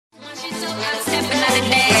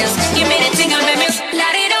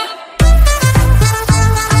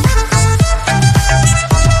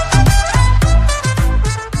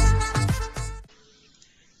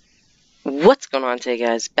Hey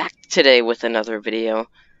guys, back today with another video.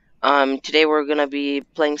 Today we're gonna be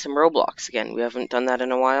playing some Roblox again. We haven't done that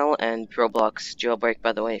in a while, and Roblox Jailbreak,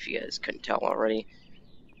 by the way, if you guys couldn't tell already.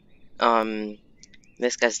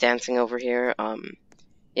 This guy's dancing over here.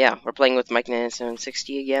 Yeah, we're playing with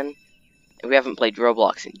Mike9760 again. And we haven't played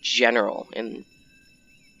Roblox in general in,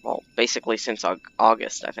 well, basically since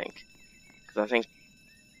August, I think. Because I think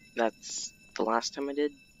that's the last time I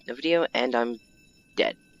did the video, and I'm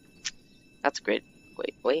dead. That's great.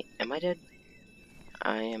 Wait, am I dead?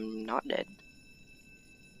 I am not dead.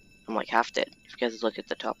 I'm like half dead. If you guys look at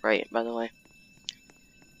the top right, by the way.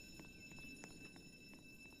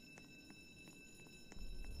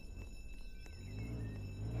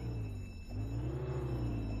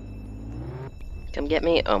 Come get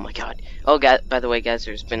me. Oh my god. Oh, God, by the way, guys,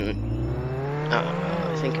 there's been,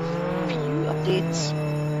 I think a few updates.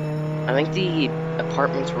 I think the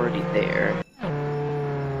apartments were already there.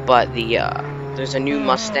 But there's a new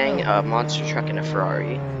Mustang, a monster truck, and a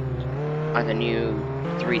Ferrari. Are the new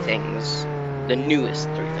three things. The newest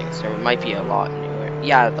three things. There might be a lot newer.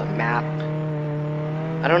 Yeah, the map.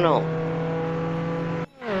 I don't know.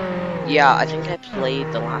 Yeah, I think I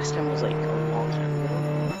played the last time was like a long time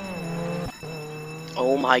ago.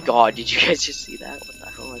 Oh my god, did you guys just see that? What the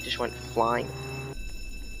hell? I just went flying.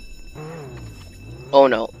 Oh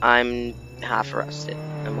no, I'm half arrested.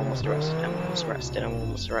 I'm almost arrested. I'm almost arrested. I'm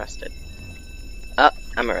almost arrested.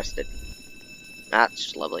 I'm arrested.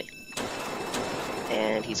 That's lovely.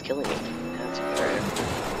 And he's killing me. That's great.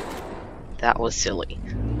 That was silly.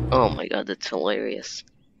 Oh my god, that's hilarious.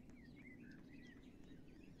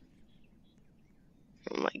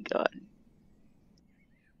 Oh my god.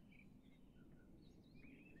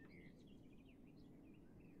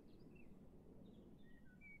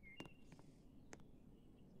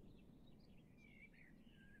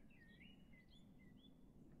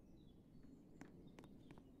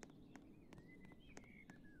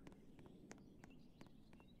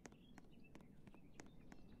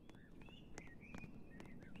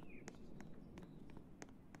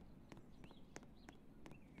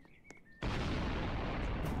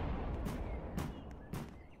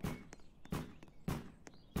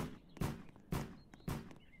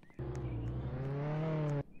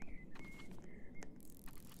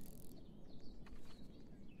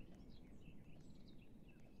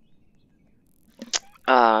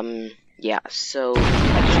 Yeah, so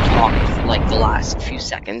I just talked for like the last few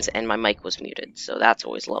seconds and my mic was muted, so that's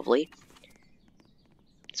always lovely.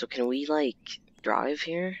 So can we like drive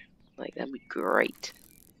here? Like, that'd be great.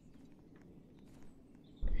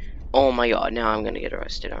 Oh my god, now I'm gonna get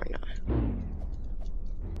arrested, aren't I?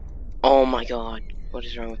 Oh my god, what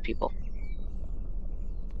is wrong with people?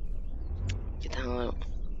 Get the hell out.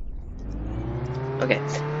 Okay,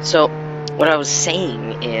 so what I was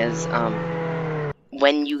saying is,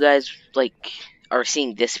 when you guys like are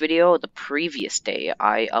seeing this video, the previous day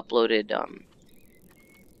I uploaded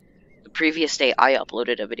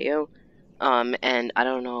a video, and I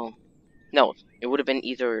don't know, no, it would have been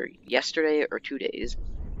either yesterday or 2 days,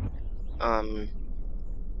 but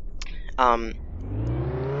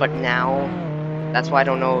now, that's why I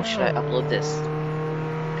don't know, should I upload this,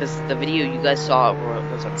 because the video you guys saw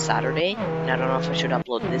was on Saturday, and I don't know if I should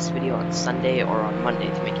upload this video on Sunday or on Monday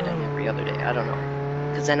to make it on every other day, I don't know.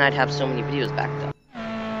 Because then I'd have so many videos backed up.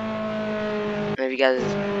 And if you guys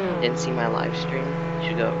didn't see my live stream, you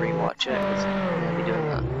should go rewatch it, because I'm going to be doing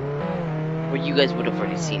that. Well, you guys would have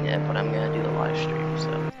already seen it, but I'm going to do the live stream,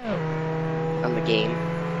 so. On the game.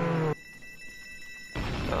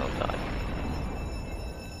 Oh god.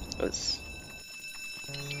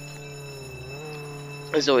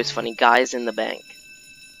 It was always funny. Guys in the bank.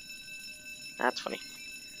 That's funny.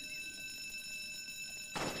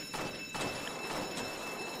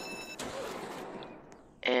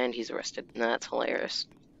 And he's arrested. That's hilarious.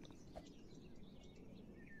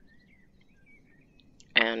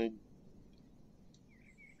 And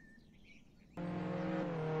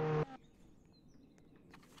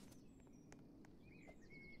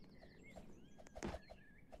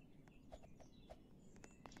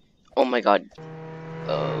oh my god.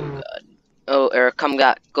 Oh god. Oh, Eric,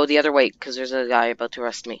 go the other way, because there's a guy about to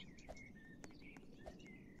arrest me.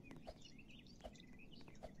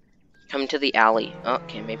 Come to the alley. Oh,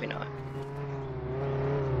 okay, maybe not.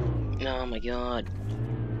 Oh my god.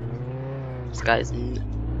 This guy's... Go,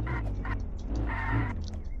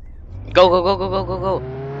 go, go, go, go, go, go!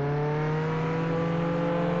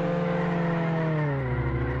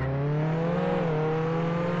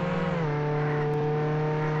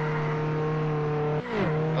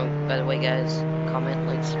 Oh, by the way, guys, comment,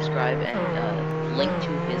 like, subscribe, and link to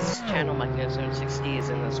his channel, Mike9760, is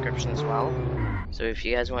in the description as well. So if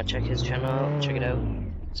you guys want to check his channel out, check it out.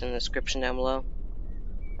 It's in the description down below.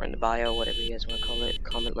 Or in the bio, whatever you guys want to call it.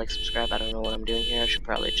 Comment, like, subscribe. I don't know what I'm doing here. I should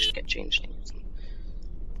probably just get changed and some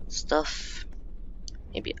stuff.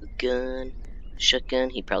 Maybe a gun. Shotgun.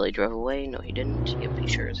 He probably drove away. No, he didn't. Yep, he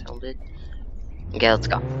sure as hell did. Okay, let's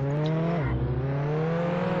go.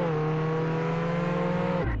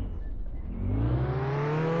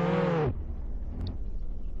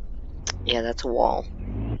 Yeah, that's a wall.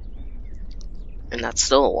 And that's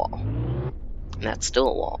still a wall. And that's still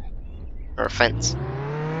a wall. Or a fence.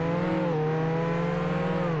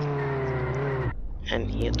 And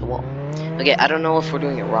he hit the wall. Okay, I don't know if we're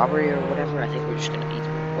doing a robbery or whatever. I think we're just gonna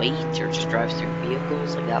either wait or just drive through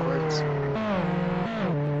vehicles, like that works.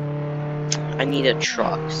 I need a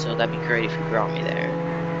truck, so that'd be great if you brought me there.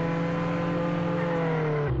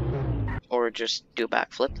 Or just do a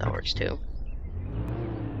backflip, that works too.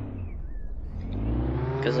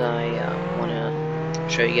 Because I want to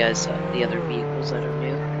show you guys the other vehicles that are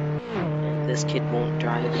new. And this kid won't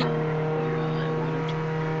drive where I want him to.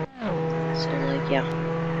 So, like, yeah.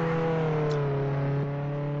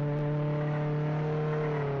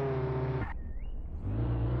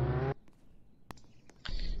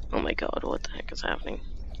 Oh my god, what the heck is happening?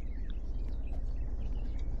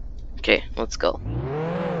 Okay, let's go.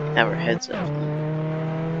 Have our heads up.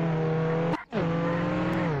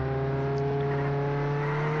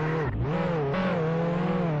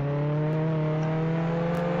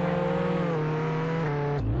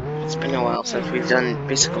 It's been a while since we've done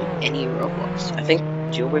basically any Roblox. I think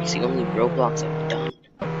Jailbreak's the only Roblox I've done.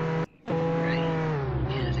 Right?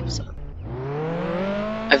 Yeah, I think so.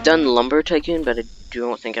 I've done Lumber Tycoon, but I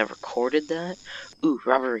don't think I've recorded that. Ooh,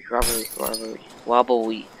 robbery.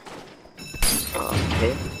 Wobbly.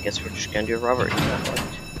 Okay, guess we're just gonna do a robbery.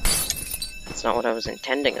 That's not what I was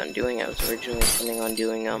intending on doing. I was originally intending on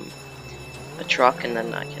doing a truck, and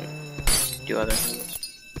then I can do other things.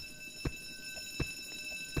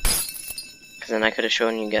 Because then I could have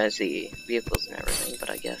shown you guys the vehicles and everything, but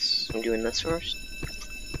I guess I'm doing this first.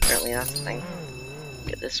 Apparently that's the thing.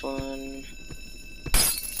 Get this one.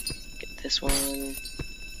 Get this one.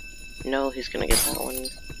 No, he's gonna get that one.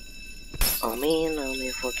 Oh man, I only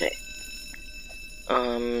have 4K.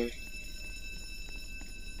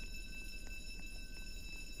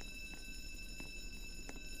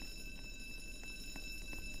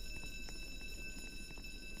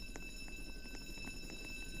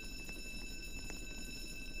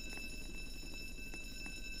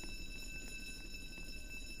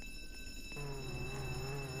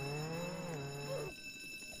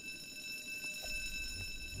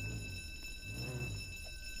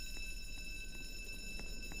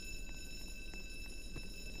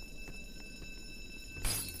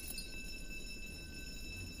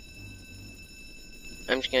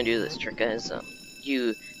 I'm just gonna do this trick, guys.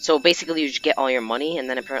 So basically you just get all your money, and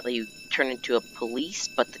then apparently you turn into a police,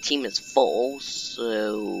 but the team is full,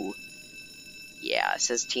 so yeah, it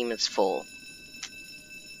says team is full.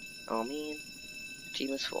 Oh man,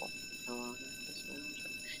 team is full.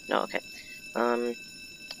 No, okay. The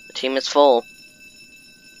team is full.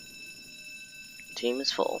 The team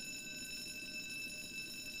is full.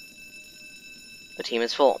 The team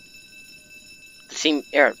is full. The team,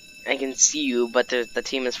 I can see you, but the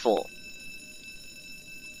team is full.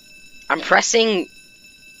 I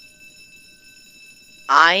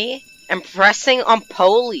am pressing on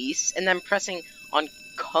police, and then pressing on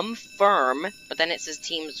confirm, but then it says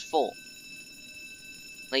team is full.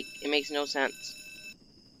 Like, it makes no sense.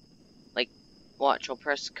 Like, watch, I'll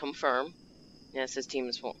press confirm, and it says team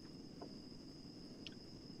is full.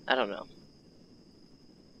 I don't know.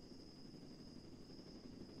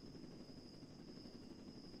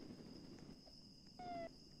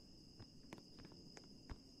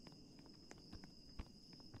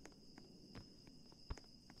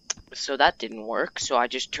 So that didn't work, so I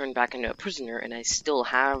just turned back into a prisoner, and I still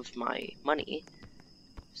have my money.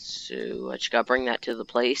 So I just gotta bring that to the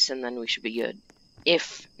place, and then we should be good.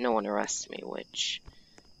 If no one arrests me, which,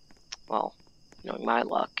 well, knowing my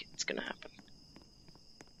luck, it's gonna happen.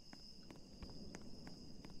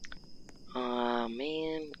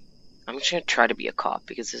 Man, I'm just gonna try to be a cop,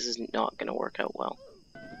 because this is not gonna work out well.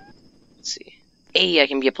 Let's see. Hey, I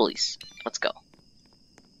can be a police. Let's go.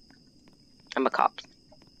 I'm a cop.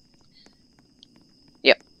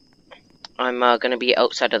 Yep. I'm gonna be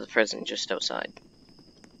outside of the prison, just outside.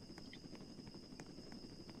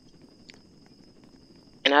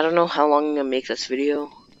 And I don't know how long I'm gonna make this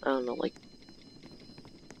video. I don't know, like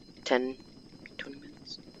 10, 20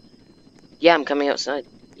 minutes. Yeah, I'm coming outside.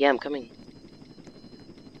 Yeah, I'm coming.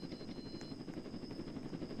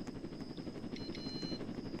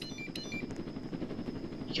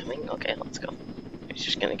 coming? Okay, let's go. He's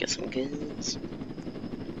just gonna get some goods.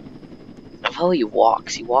 I love how he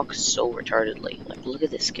walks. He walks so retardedly. Like, look at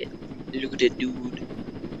this kid. Look at that dude.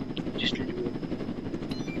 Just look at him.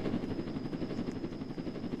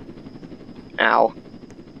 Ow.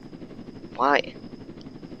 Why?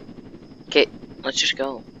 Okay, let's just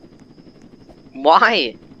go.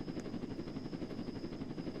 Why?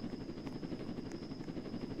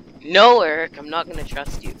 No, Eric, I'm not gonna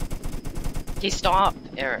trust you. Okay, stop,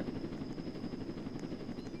 Eric.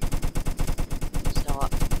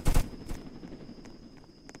 Stop.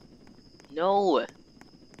 No!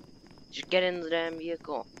 Just get in the damn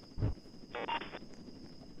vehicle.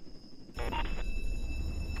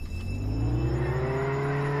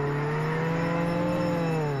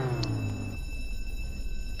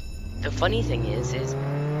 The funny thing is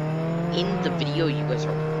in the video you guys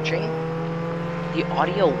are watching, the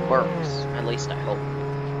audio works, at least I hope.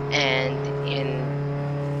 And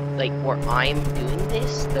in, like, where I'm doing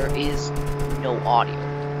this, there is no audio.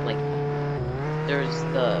 Like, there's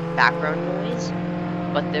the background noise,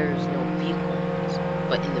 but there's no vehicle noise.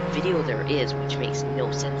 But in the video there is, which makes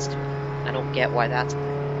no sense to me. I don't get why that's a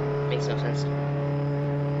thing. It makes no sense to me.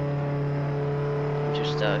 I'm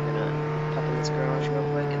just gonna pop in this garage real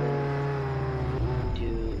quick and then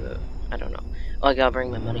do, I don't know. Oh, I gotta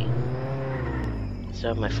bring my money. So I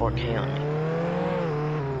have my 4K on me.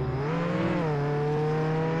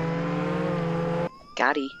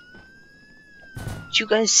 Gotti. Did you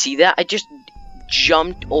guys see that? I just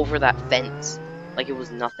jumped over that fence like it was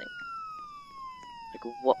nothing. Like,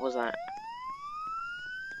 what was that?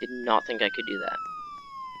 Did not think I could do that.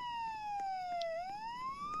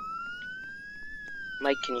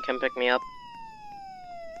 Mike, can you come pick me up?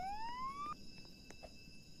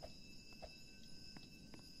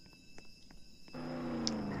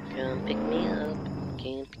 Come pick me up.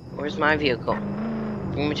 Where's my vehicle?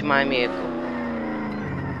 Bring me to my vehicle.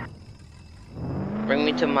 Bring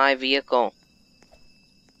me to my vehicle.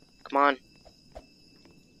 Come on.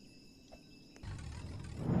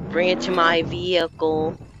 Bring it to my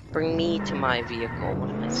vehicle. Bring me to my vehicle. What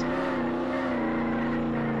am I saying?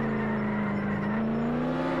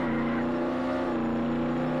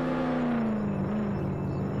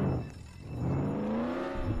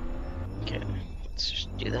 Okay, let's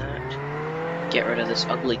just do that. Get rid of this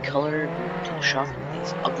ugly color. Go to the shop with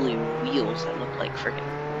these ugly wheels that look like friggin'.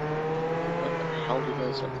 What the hell do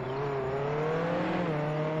those look like?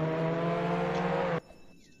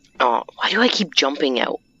 Oh, why do I keep jumping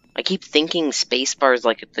out? I keep thinking spacebar is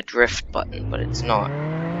like the drift button, but it's not.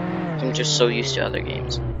 I'm just so used to other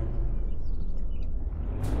games.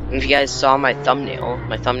 And if you guys saw my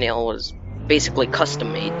thumbnail was basically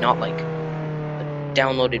custom made, not like a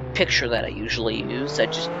downloaded picture that I usually use.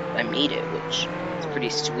 I made it, which is pretty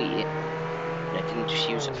sweet. And I didn't just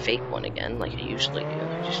use a fake one again like I usually do.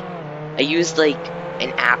 I used like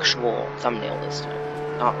an actual thumbnail this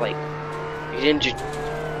time, not like you didn't just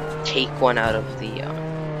take one out of the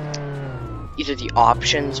either the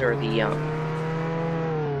options or the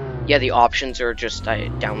yeah, the options, or just I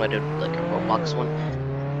downloaded like a Roblox one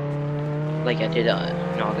like I did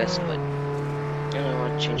in August, but I don't know, I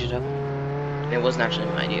want to change it up. And it wasn't actually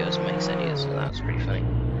my idea, it was Mike's idea, so that was pretty funny.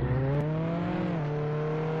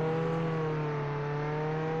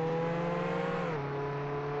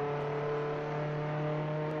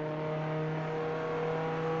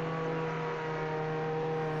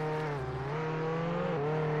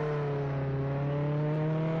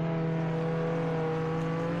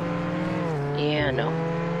 Yeah, no.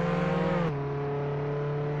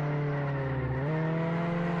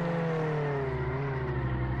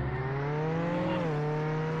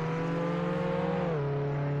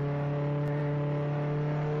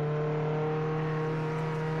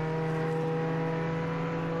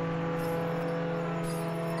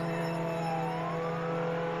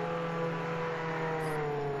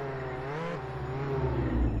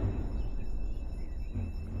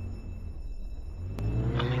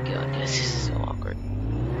 Oh my god, this is so awkward.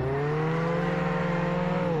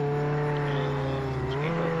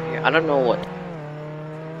 I don't know what.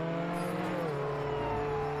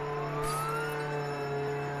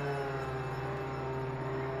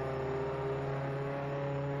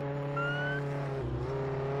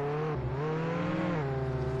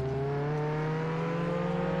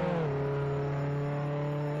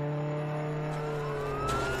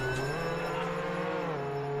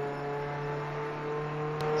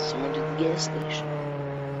 Someone to the gas station.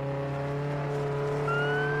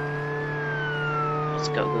 Let's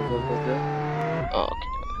go, go, go, go, go. Oh, okay,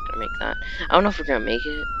 I'm not gonna make that. I don't know if we're gonna make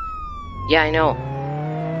it. Yeah, I know.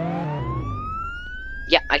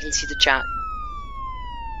 Yeah, I can see the chat.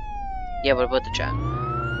 Yeah, what about the chat?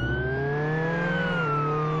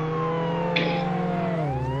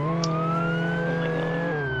 Oh my god.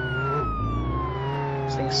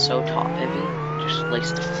 This thing is so top heavy. Just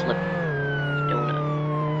likes to flip like a donut.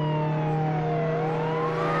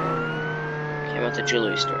 Okay, I'm at the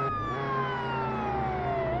jewelry store.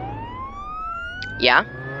 Yeah?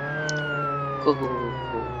 Cool, cool, cool,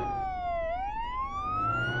 cool.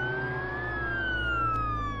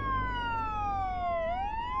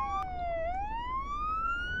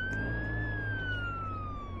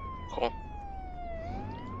 Cool.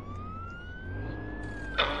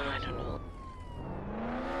 I don't know.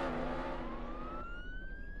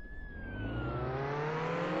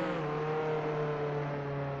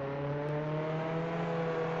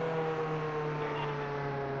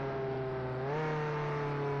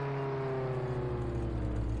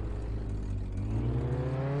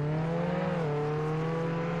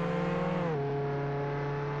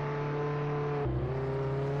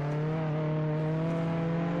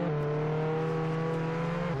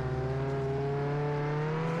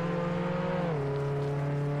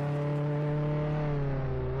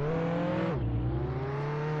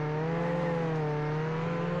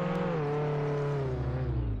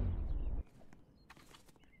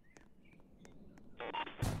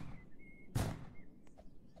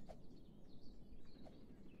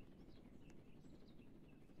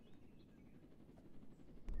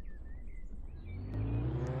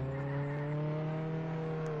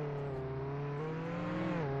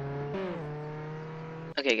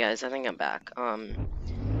 Okay, guys, I think I'm back. I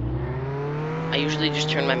usually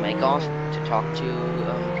just turn my mic off to talk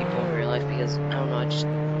to people in real life because I don't know. I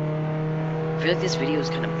feel like this video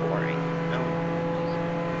is kind of boring.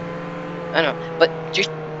 I don't know, but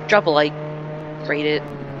just drop a like, rate it,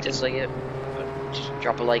 dislike it, but just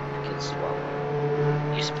drop a like because,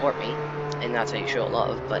 well, you support me, and that's how you show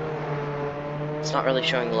love. But it's not really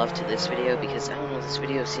showing love to this video because I don't know. This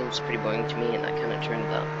video seems pretty boring to me, and I kind of turned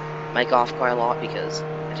the mic off quite a lot because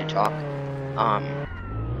I had to talk.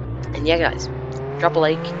 And yeah, guys, drop a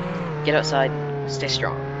like, get outside, stay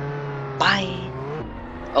strong. Bye!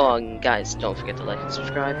 Oh, and guys, don't forget to like and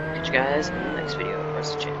subscribe. Catch you guys in the next video. Of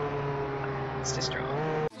course, the channel. Stay strong.